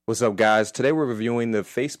What's up, guys? Today we're reviewing the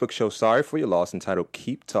Facebook show Sorry for Your Loss entitled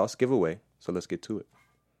Keep Toss Giveaway. So let's get to it.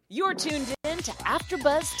 You're tuned in to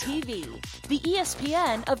AfterBuzz TV, the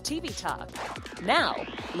ESPN of TV talk. Now,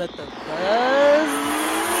 let the buzz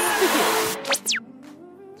begin.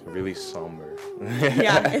 It's really somber.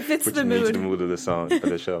 Yeah, it fits the mood. The mood of the song for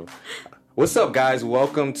the show. What's up, guys?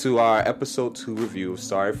 Welcome to our episode 2 review of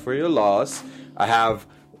Sorry for Your Loss. I have...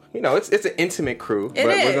 it's an intimate crew, but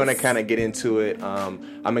we're going to kind of get into it.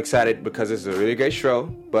 I'm excited because it's a really great show,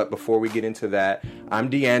 but before we get into that, I'm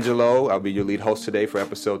D'Angelo. I'll be your lead host today for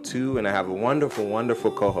episode 2, and I have a wonderful,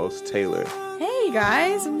 wonderful co-host, Taylor. Hey,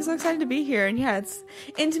 guys. I'm so excited to be here, and yeah, it's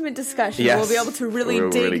intimate discussion. Yes. We'll be able to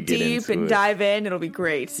really dig deep and dive in. It'll be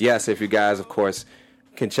great. Yes, if you guys, of course...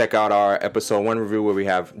 can check out our episode 1 review where we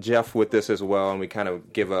have Jeff with us as well, and we kind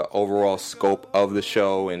of give an overall scope of the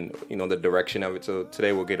show and the direction of it. So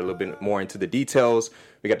today we'll get a little bit more into the details.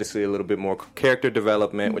 We got to see a little bit more character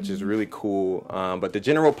development, which is really cool. But the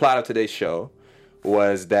general plot of today's show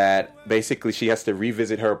was that basically she has to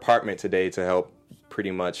revisit her apartment today to help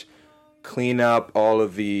pretty much clean up all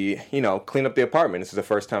of the, clean up the apartment. This is the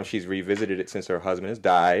first time she's revisited it since her husband has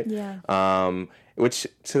died. Yeah. Which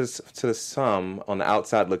to some on the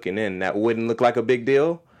outside looking in, that wouldn't look like a big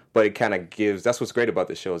deal, but it kind of gives, that's what's great about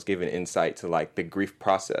the show, is giving insight to like the grief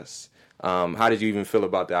process. How did you even feel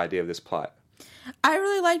about the idea of this plot? I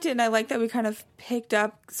really liked it, and I like that we kind of picked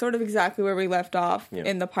up sort of exactly where we left off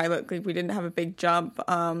in the pilot. Like, we didn't have a big jump.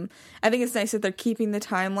 I think it's nice that they're keeping the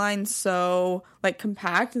timeline so like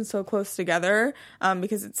compact and so close together,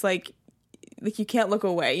 because it's like you can't look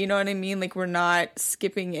away, you know what I mean? Like, we're not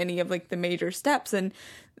skipping any of like the major steps, and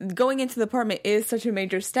going into the apartment is such a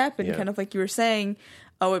major step, and kind of like you were saying,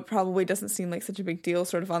 it probably doesn't seem like such a big deal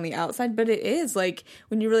sort of on the outside, but it is. Like,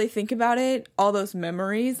 when you really think about it, all those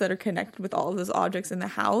memories that are connected with all of those objects in the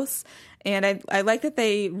house, and I like that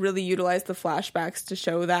they really utilize the flashbacks to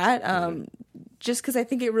show that, just because I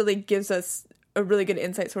think it really gives us a really good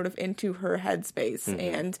insight sort of into her headspace,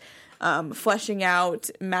 and fleshing out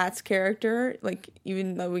Matt's character, like,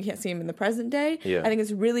 even though we can't see him in the present day, I think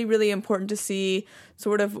it's really, really important to see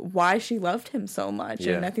sort of why she loved him so much.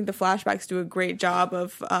 And I think the flashbacks do a great job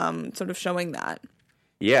of sort of showing that.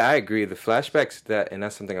 Yeah, I agree. The flashbacks, and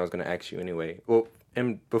that's something I was going to ask you anyway. Well,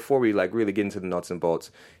 and before we like really get into the nuts and bolts,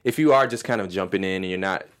 if you are just kind of jumping in and you're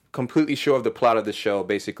not completely sure of the plot of the show,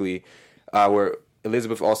 basically, where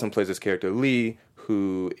Elizabeth Olsen plays this character, Lee,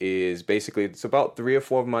 who is basically, it's about 3 or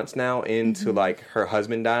 4 months now into like her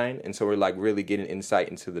husband dying, and so we're like really getting insight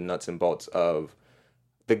into the nuts and bolts of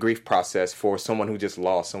the grief process for someone who just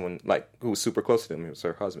lost someone like who was super close to them. It was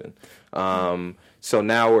her husband. So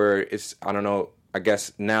now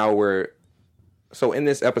so in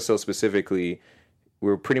this episode specifically,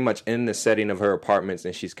 we're pretty much in the setting of her apartments,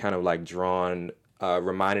 and she's kind of like drawn,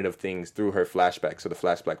 reminded of things through her flashback. So the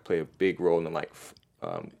flashback play a big role in like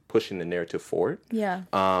pushing the narrative forward. Yeah.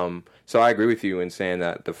 So I agree with you in saying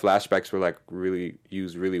that the flashbacks were like really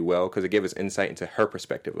used really well because it gave us insight into her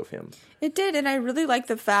perspective of him. It did, and I really like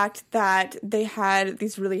the fact that they had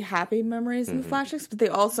these really happy memories in the flashbacks, but they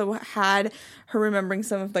also had her remembering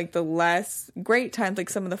some of like the less great times, like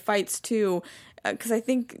some of the fights too. Because I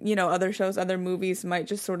think, other shows, other movies might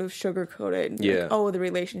just sort of sugarcoat it. Yeah. Like, the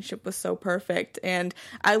relationship was so perfect. And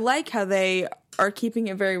I like how they are keeping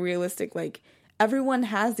it very realistic. Like, everyone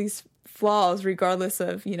has these flaws regardless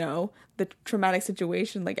of, the traumatic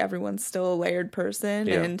situation. Like, everyone's still a layered person,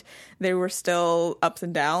 and they were still ups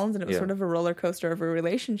and downs, and it was sort of a roller coaster of a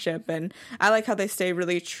relationship. And I like how they stay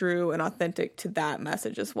really true and authentic to that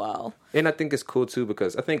message as well. And I think it's cool too,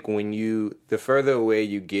 because I think the further away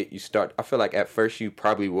you get, I feel like at first you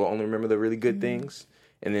probably will only remember the really good things,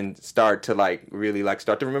 and then start to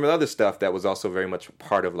start to remember the other stuff that was also very much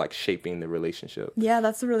part of like shaping the relationship. Yeah,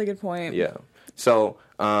 that's a really good point. Yeah. So,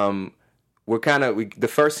 the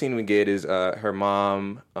first scene we get is her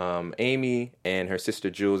mom, Amy, and her sister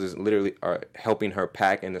Jules are helping her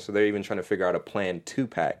pack, and so they're even trying to figure out a plan to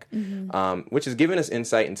pack, which is giving us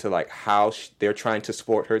insight into like how they're trying to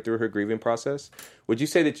support her through her grieving process. Would you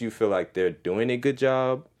say that you feel like they're doing a good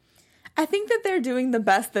job? I think that they're doing the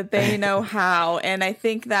best that they know how, and I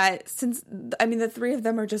think that the three of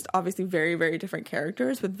them are just obviously very, very different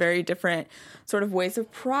characters with very different sort of ways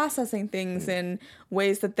of processing things and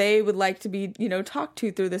ways that they would like to be, talked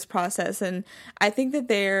to through this process, and I think that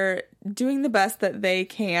they're doing the best that they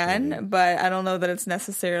can, but I don't know that it's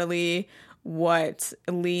necessarily what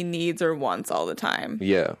Lee needs or wants all the time.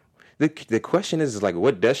 Yeah. The question is like,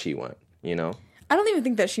 what does she want, I don't even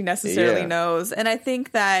think that she necessarily knows, and I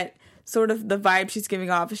think that sort of the vibe she's giving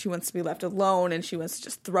off is she wants to be left alone and she wants to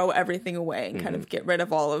just throw everything away and kind of get rid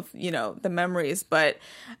of all of, you know, the memories. But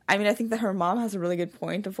I mean, I think that her mom has a really good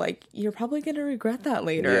point of like, you're probably going to regret that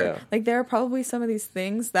later. Yeah. Like there are probably some of these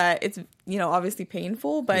things that it's, you know, obviously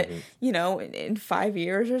painful, but you know, in 5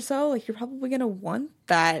 years or so, like you're probably going to want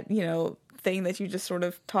that, you know, thing that you just sort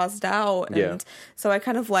of tossed out. And so I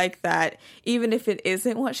kind of like that even if it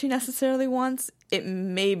isn't what she necessarily wants, it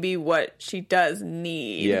may be what she does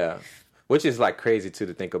need. Yeah. Which is like crazy too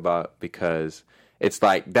to think about, because it's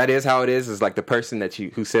like that is how it is. It's like the person that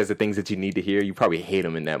who says the things that you need to hear, you probably hate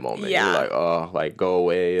them in that moment. Yeah. You're like, oh, like go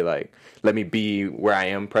away, like let me be where I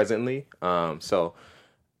am presently. So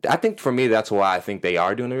I think for me that's why I think they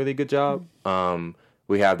are doing a really good job.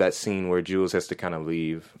 We have that scene where Jules has to kind of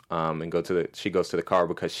leave and she goes to the car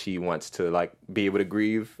because she wants to like be able to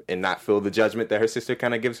grieve and not feel the judgment that her sister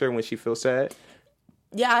kind of gives her when she feels sad.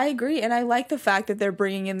 Yeah, I agree. And I like the fact that they're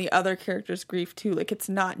bringing in the other characters' grief too. Like it's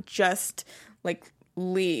not just like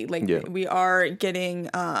Lee. Like we are getting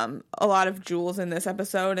a lot of Jules in this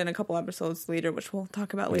episode, and a couple episodes later, which we'll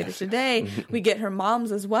talk about later today, we get her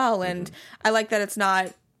moms as well. And I like that it's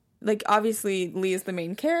not like, obviously Lee is the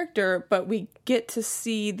main character, but we get to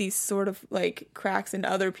see these sort of like cracks in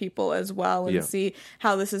other people as well and see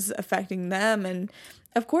how this is affecting them. And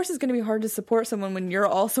of course it's going to be hard to support someone when you're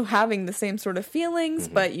also having the same sort of feelings,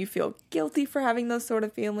 but you feel guilty for having those sort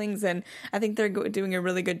of feelings. And I think they're doing a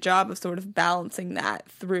really good job of sort of balancing that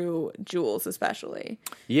through Jules especially.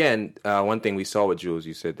 Yeah, and one thing we saw with Jules,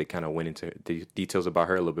 you said they kind of went into the details about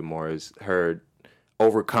her a little bit more, is her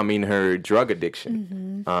overcoming her drug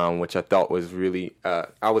addiction, which I thought was really,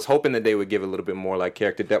 I was hoping that they would give a little bit more like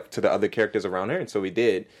character depth to the other characters around her, and so we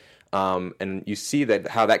did. And you see that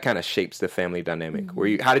how that kind of shapes the family dynamic.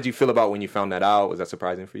 How did you feel about when you found that out? Was that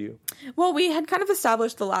surprising for you? Well, we had kind of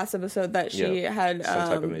established the last episode that she had some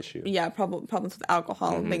type of issue. Yeah, problems with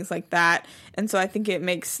alcohol and things like that. And so I think it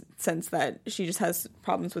makes sense that she just has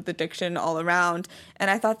problems with addiction all around. And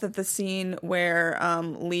I thought that the scene where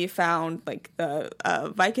Lee found like the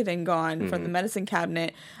Vicodin gone from the medicine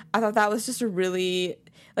cabinet, I thought that was just a really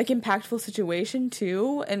like impactful situation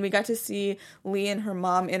too, and we got to see Lee and her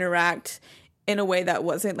mom interact in a way that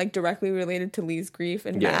wasn't like directly related to Lee's grief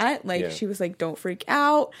and Matt. Like she was like, don't freak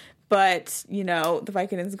out, but you know, the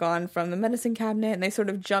Vicodin's gone from the medicine cabinet, and they sort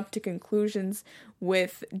of jumped to conclusions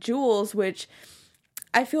with Jules, which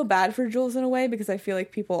I feel bad for Jules in a way because I feel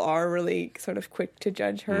like people are really sort of quick to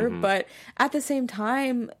judge her, but at the same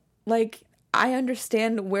time, like I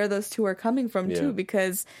understand where those two are coming from too,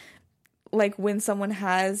 because like when someone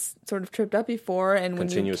has sort of tripped up before and when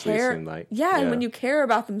you care, and when you care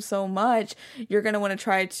about them so much, you're going to want to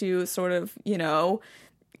try to sort of, you know,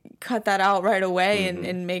 cut that out right away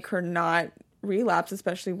and make her not relapse,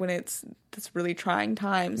 especially when it's this really trying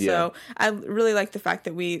time. So I really like the fact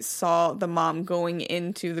that we saw the mom going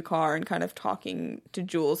into the car and kind of talking to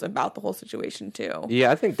Jules about the whole situation too.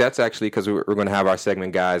 Yeah, I think that's actually because we're going to have our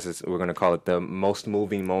segment, guys. We're going to call it the most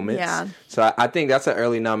moving moments. Yeah. So I think that's an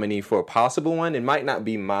early nominee for a possible one. It might not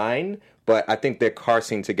be mine, but I think their car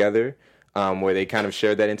scene together, where they kind of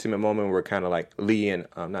shared that intimate moment where kind of like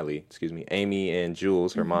Amy and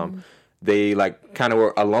Jules, her mom, they like kind of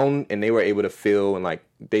were alone and they were able to feel and like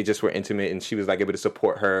they just were intimate, and she was like able to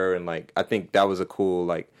support her, and like I think that was a cool,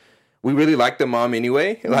 like we really liked the mom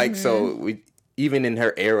anyway, like so we even in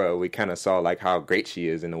her era we kind of saw like how great she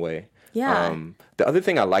is in a way. The other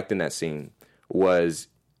thing I liked in that scene was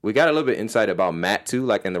we got a little bit insight about Matt too,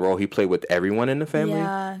 like in the role he played with everyone in the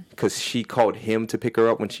family, because she called him to pick her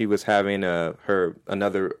up when she was having her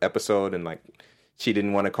another episode, and like she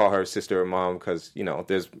didn't want to call her sister or mom because, you know,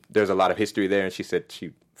 there's a lot of history there, and she said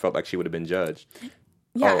she felt like she would have been judged.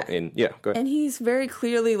 Yeah. Go ahead. And he's very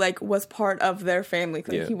clearly, like, was part of their family.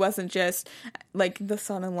 Like, he wasn't just, like, the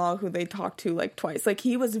son-in-law who they talked to, like, twice. Like,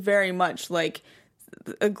 he was very much, like,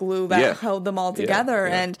 a glue that held them all together.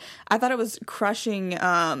 And I thought it was crushing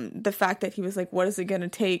the fact that he was like, what is it going to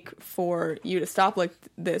take for you to stop like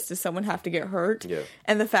this? Does someone have to get hurt?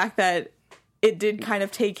 And the fact that it did kind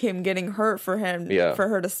of take him getting hurt for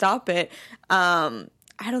her to stop it.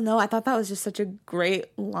 I don't know. I thought that was just such a great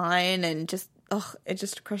line, and just it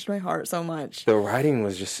just crushed my heart so much. The writing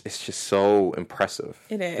was it's just so impressive.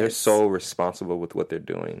 It is. They're so responsible with what they're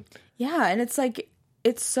doing. Yeah, and it's like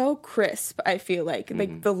it's so crisp, I feel like.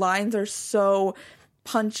 Like the lines are so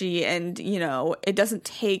punchy, and you know, it doesn't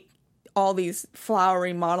take all these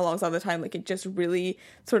flowery monologues all the time. Like it just really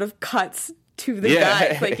sort of cuts to the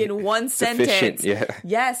gut, like in one sentence.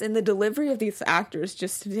 Yes, and the delivery of these actors,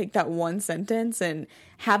 just to take that one sentence and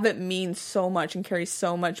have it mean so much and carry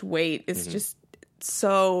so much weight is just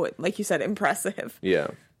so, like you said, impressive. Yeah.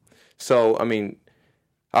 So, I mean,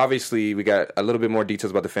 obviously we got a little bit more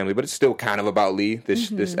details about the family, but it's still kind of about Lee,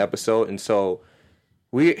 this episode. And so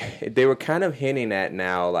they were kind of hinting at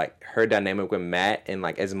now, like, her dynamic with Matt, and,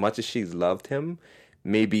 like, as much as she's loved him,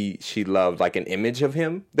 maybe she loved, like, an image of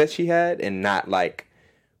him that she had and not, like,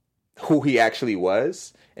 who he actually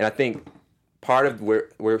was. And I think part of we're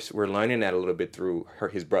learning that a little bit through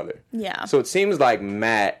his brother. Yeah. So it seems like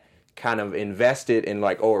Matt kind of invested in,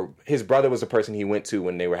 like, or his brother was the person he went to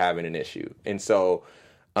when they were having an issue. And so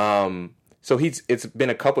it's been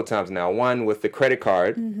a couple times now. One with the credit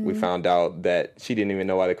card, we found out that she didn't even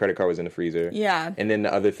know why the credit card was in the freezer. Yeah. And then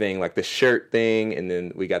the other thing, like the shirt thing, and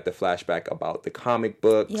then we got the flashback about the comic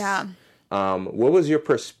books. Yeah. What was your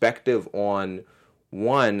perspective on,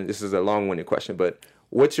 one, this is a long-winded question, but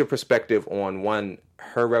what's your perspective on, one,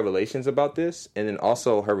 her revelations about this, and then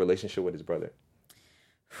also her relationship with his brother?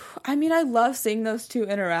 I mean, I love seeing those two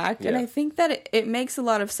interact, and I think that it makes a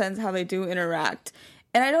lot of sense how they do interact.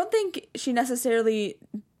 And I don't think she necessarily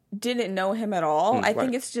didn't know him at all. I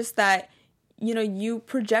think it's just that, you know, you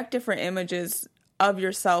project different images of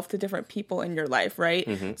yourself to different people in your life, right?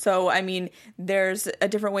 So, I mean, there's a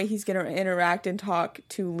different way he's going to interact and talk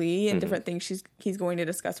to Lee, and different things he's going to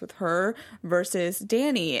discuss with her versus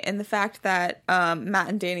Danny. And the fact that Matt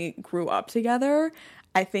and Danny grew up together,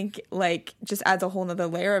 I think, like, just adds a whole nother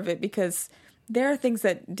layer of it, because there are things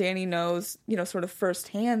that Danny knows, you know, sort of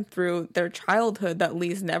firsthand through their childhood that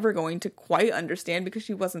Lee's never going to quite understand because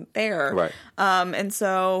she wasn't there. Right. And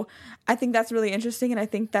so I think that's really interesting, and I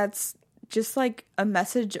think that's just like a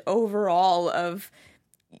message overall of,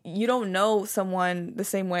 you don't know someone the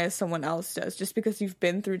same way as someone else does just because you've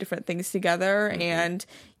been through different things together and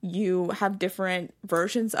you have different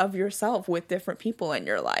versions of yourself with different people in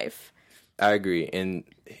your life. I agree. And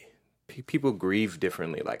people grieve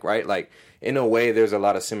differently, like, right? Like, in a way, there's a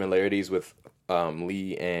lot of similarities with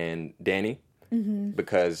Lee and Danny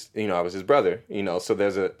because, you know, I was his brother, you know, so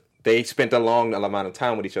they spent a long amount of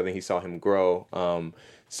time with each other, and he saw him grow.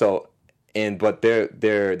 But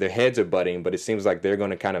their heads are butting, but it seems like they're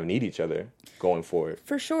going to kind of need each other going forward.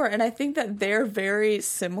 For sure. And I think that they're very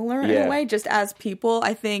similar in a way, just as people.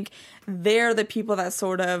 I think they're the people that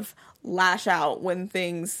sort of lash out when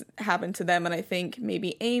things happen to them. And I think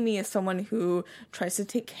maybe Amy is someone who tries to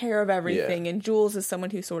take care of everything. And Jules is someone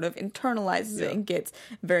who sort of internalizes it and gets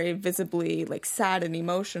very visibly, like, sad and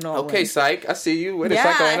emotional. Okay, psych. I see you. Way to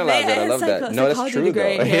psychoanalyze that. I love that. No, that's true,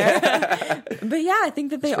 though. But yeah, I think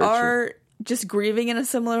that they are just grieving in a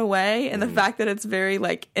similar way, and the fact that it's very,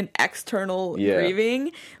 like, an external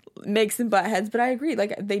grieving makes them butt heads. But I agree,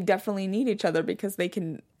 like, they definitely need each other because they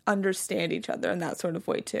can understand each other in that sort of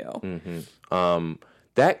way too.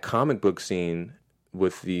 That comic book scene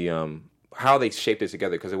with the how they shaped it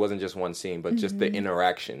together, because it wasn't just one scene, but just the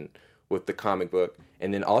interaction with the comic book,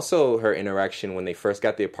 and then also her interaction when they first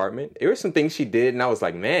got the apartment. There were some things she did, and I was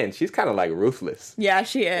like, man, she's kind of, like, ruthless. Yeah,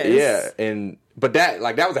 she is. Yeah, but that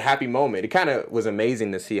was a happy moment. It kind of was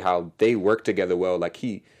amazing to see how they worked together well. Like,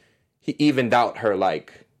 he evened out her,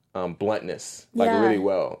 like, bluntness, like, really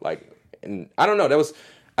well. Like, and I don't know,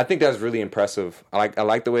 I think that's really impressive. I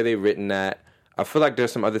like the way they've written that. I feel like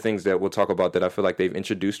there's some other things that we'll talk about that I feel like they've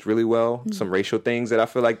introduced really well. Some racial things that I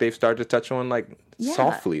feel like they've started to touch on, like,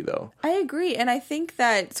 softly, though. I agree. And I think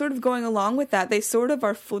that sort of going along with that, they sort of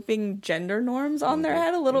are flipping gender norms on their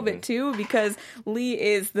head a little bit, too, because Lee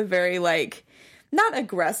is the very, like, not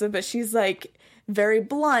aggressive, but she's, like, very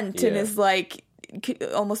blunt and is, like,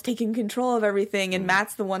 almost taking control of everything, and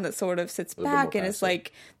Matt's the one that sort of sits back and is,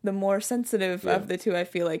 like, the more sensitive of the two, I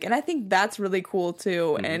feel like. And I think that's really cool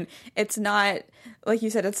too. And it's not, like you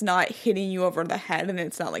said, it's not hitting you over the head, and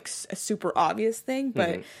it's not, like, a super obvious thing,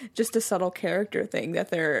 but just a subtle character thing that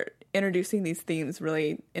they're introducing these themes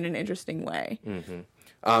really in an interesting way.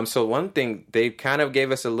 So one thing, they kind of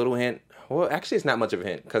gave us a little hint. Well, actually, it's not much of a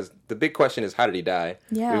hint, because the big question is, how did he die?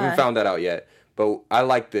 Yeah. We haven't found that out yet. But I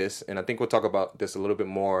like this, and I think we'll talk about this a little bit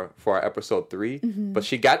more for our episode 3. But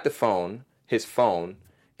she got his phone,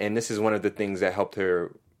 and this is one of the things that helped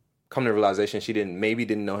her come to the realization she didn't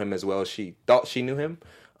know him as well as she thought she knew him.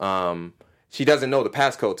 She doesn't know the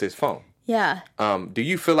passcode to his phone. Yeah. Do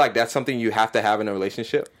you feel like that's something you have to have in a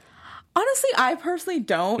relationship? Honestly, I personally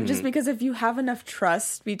don't. Just because if you have enough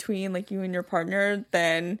trust between, like, you and your partner,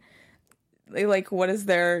 then, like, what is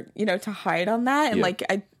there, you know, to hide on that? And like,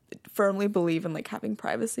 I firmly believe in, like, having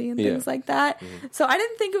privacy and things like that. So I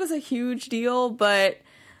didn't think it was a huge deal, but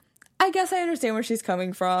I guess I understand where she's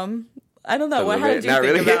coming from. I don't know. How did you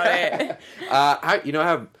think about it?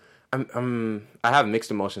 I have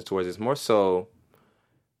mixed emotions towards this. More so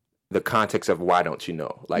the context of why don't you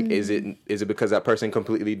know? Like, is it because that person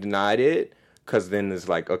completely denied it? because then it's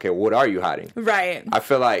like, okay, what are you hiding? Right. I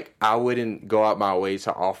feel like I wouldn't go out my way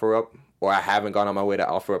to offer up, or I haven't gone out my way to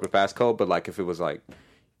offer up a passcode, but like if it was like,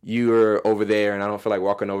 you're over there and I don't feel like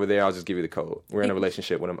walking over there, I'll just give you the code. We're in a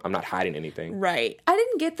relationship when I'm not hiding anything. Right. I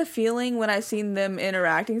didn't get the feeling when I've seen them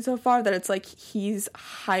interacting so far that it's like he's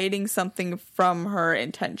hiding something from her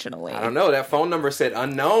intentionally. I don't know. That phone number said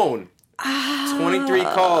unknown. 23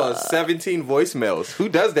 calls, 17 voicemails. Who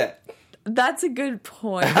does that? That's a good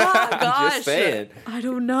point. Oh, gosh. Just saying. I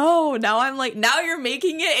don't know. Now I'm like, now you're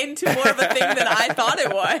making it into more of a thing than I thought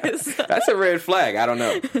it was. That's a red flag. I don't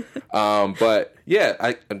know. But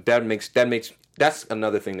yeah, that's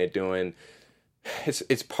another thing they're doing.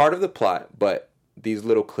 It's part of the plot, but these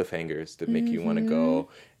little cliffhangers that make you want to go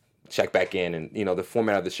check back in. And the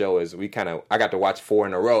format of the show is I got to watch 4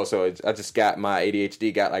 in a row, so I just got my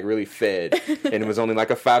ADHD got like really fed, and it was only like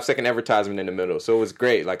a 5-second advertisement in the middle, so it was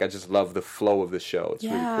great. Like I just love the flow of the show. It's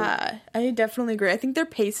really cool. I definitely agree. I think they're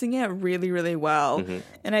pacing it really, really well,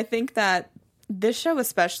 and I think that this show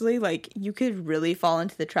especially, like, you could really fall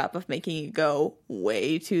into the trap of making it go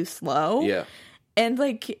way too slow. Yeah, and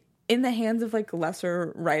like, in the hands of like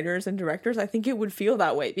lesser writers and directors, I think it would feel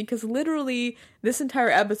that way, because literally this entire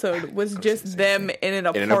episode was just them in an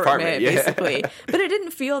apartment, basically. But it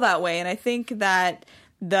didn't feel that way, and I think that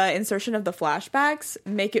the insertion of the flashbacks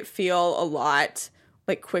make it feel a lot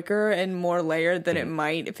like quicker and more layered than it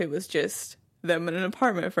might if it was just them in an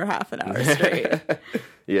apartment for half an hour straight.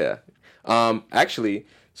 Yeah. Actually,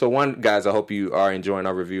 so guys, I hope you are enjoying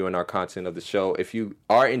our review and our content of the show. If you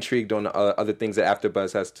are intrigued on other things that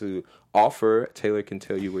AfterBuzz has to offer, Taylor can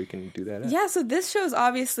tell you where you can do that at. Yeah, so this show is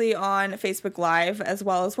obviously on Facebook Live, as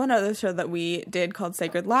well as one other show that we did called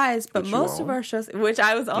Sacred Lies. But most of our shows, which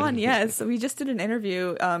I was on, yes. We just did an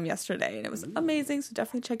interview yesterday, and it was amazing, so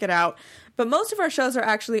definitely check it out. But most of our shows are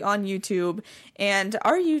actually on YouTube, and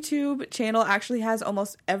our YouTube channel actually has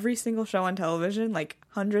almost every single show on television, like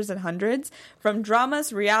hundreds and hundreds. From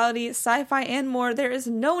dramas, reality, sci-fi, and more, there is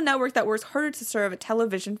no network that works harder to serve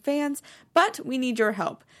television fans, but we need your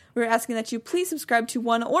help. We're asking that you please subscribe to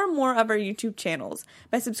one or more of our YouTube channels.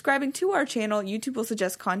 By subscribing to our channel, YouTube will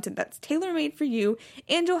suggest content that's tailor-made for you,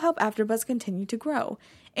 and you'll help AfterBuzz continue to grow.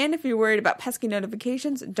 And if you're worried about pesky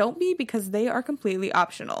notifications, don't be, because they are completely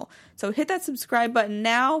optional. So hit that subscribe button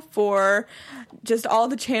now for just all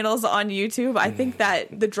the channels on YouTube. I think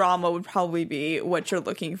that the drama would probably be what you're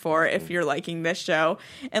looking for if you're liking this show.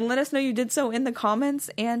 And let us know you did so in the comments,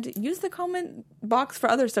 and use the comment box for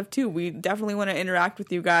other stuff too. We definitely want to interact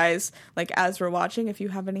with you guys, like, as we're watching, if you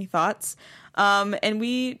have any thoughts. And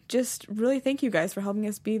we just really thank you guys for helping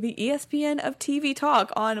us be the ESPN of TV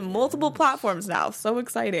talk on multiple platforms now. So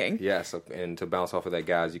exciting. Yes, and to bounce off of that,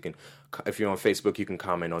 guys, you can, if you're on Facebook, you can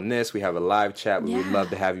comment on this. We have a live chat. We would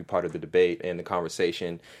love to have you part of the debate and the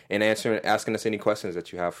conversation, and asking us any questions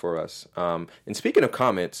that you have for us. And speaking of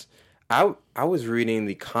comments, I was reading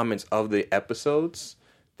the comments of the episodes.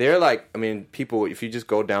 They're like, I mean, people, if you just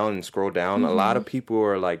go down and scroll down, a lot of people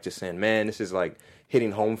are like just saying, man, this is like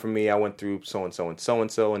hitting home for me. I went through so-and-so and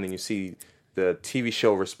so-and-so, and then you see the TV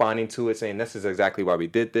show responding to it, saying this is exactly why we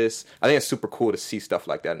did this. I think it's super cool to see stuff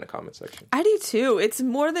like that in the comment section. I do too. It's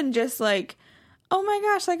more than just like, oh my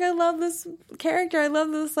gosh, like, I love this character. I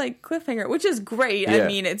love this, like, cliffhanger, which is great. Yeah. I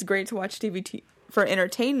mean, it's great to watch TV for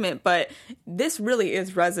entertainment, but this really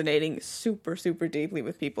is resonating super, super deeply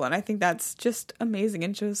with people, and I think that's just amazing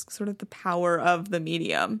and just sort of the power of the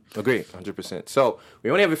medium. Agree, 100%. So we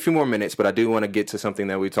only have a few more minutes, but I do want to get to something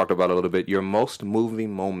that we talked about a little bit. Your most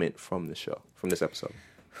moving moment from the show, from this episode.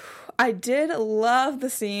 I did love the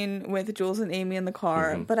scene with Jules and Amy in the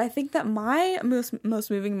car, but I think that my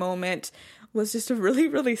most moving moment was just a really,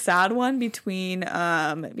 really sad one between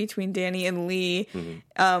Danny and Lee,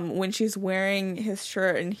 when she's wearing his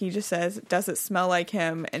shirt and he just says, "Does it smell like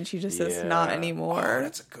him?" And she just says, "Not anymore." Oh,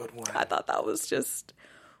 that's a good one. I thought that was just,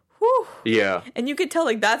 whew. Yeah. And you could tell,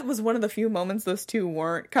 like, that was one of the few moments those two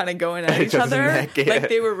weren't kind of going at each other. Like,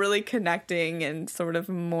 they were really connecting and sort of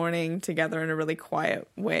mourning together in a really quiet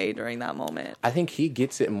way during that moment. I think he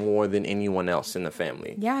gets it more than anyone else in the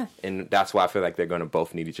family. Yeah. And that's why I feel like they're going to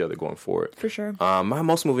both need each other going forward. For sure. My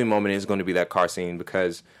most moving moment is going to be that car scene,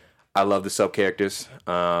 because I love the sub-characters.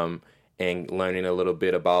 And learning a little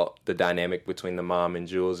bit about the dynamic between the mom and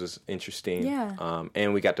Jules is interesting. Yeah.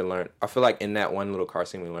 And we got to learn, I feel like in that one little car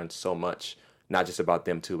scene, we learned so much, not just about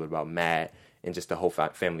them two, but about Matt and just the whole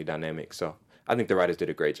family dynamic. So I think the writers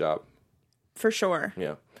did a great job. For sure.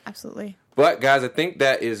 Yeah. Absolutely. But, guys, I think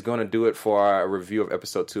that is going to do it for our review of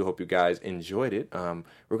episode 2. Hope you guys enjoyed it. We're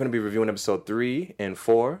going to be reviewing episode 3 and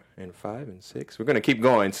 4 and 5 and 6. We're going to keep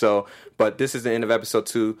going. But this is the end of episode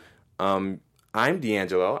 2. I'm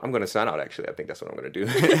D'Angelo. I'm going to sign out, actually. I think that's what I'm going to do.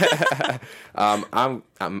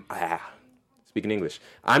 Speaking English.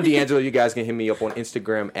 I'm D'Angelo. You guys can hit me up on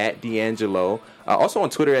Instagram at D'Angelo. Also on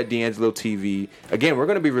Twitter at D'Angelo TV. Again, we're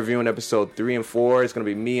going to be reviewing episode 3 and 4. It's going to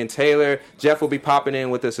be me and Taylor. Jeff will be popping in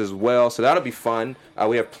with us as well, so that'll be fun.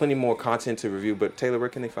 We have plenty more content to review, but Taylor, where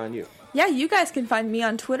can they find you? Yeah, you guys can find me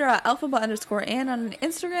on Twitter at Alphaba_ and on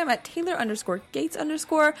Instagram at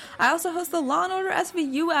Taylor_Gates_. I also host the Law & Order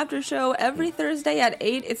SVU after show every Thursday at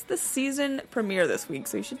 8. It's the season premiere this week,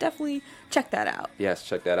 so you should definitely check that out. Yes,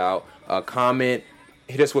 check that out. Comment,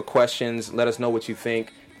 hit us with questions, let us know what you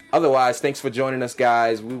think. Otherwise, thanks for joining us,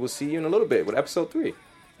 guys. We will see you in a little bit with episode 3.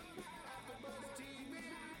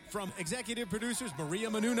 From executive producers Maria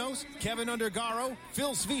Menounos, Kevin Undergaro,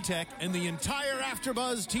 Phil Svitek, and the entire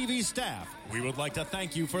AfterBuzz TV staff, we would like to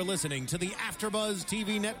thank you for listening to the AfterBuzz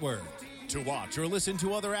TV network. To watch or listen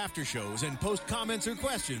to other after shows and post comments or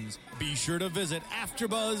questions, be sure to visit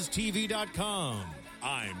AfterBuzzTV.com.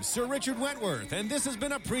 I'm Sir Richard Wentworth, and this has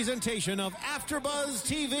been a presentation of AfterBuzz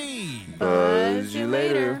TV. Buzz you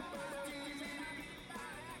later.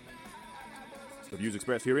 The views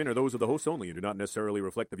expressed herein are those of the hosts only and do not necessarily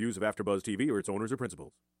reflect the views of AfterBuzz TV or its owners or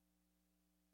principals.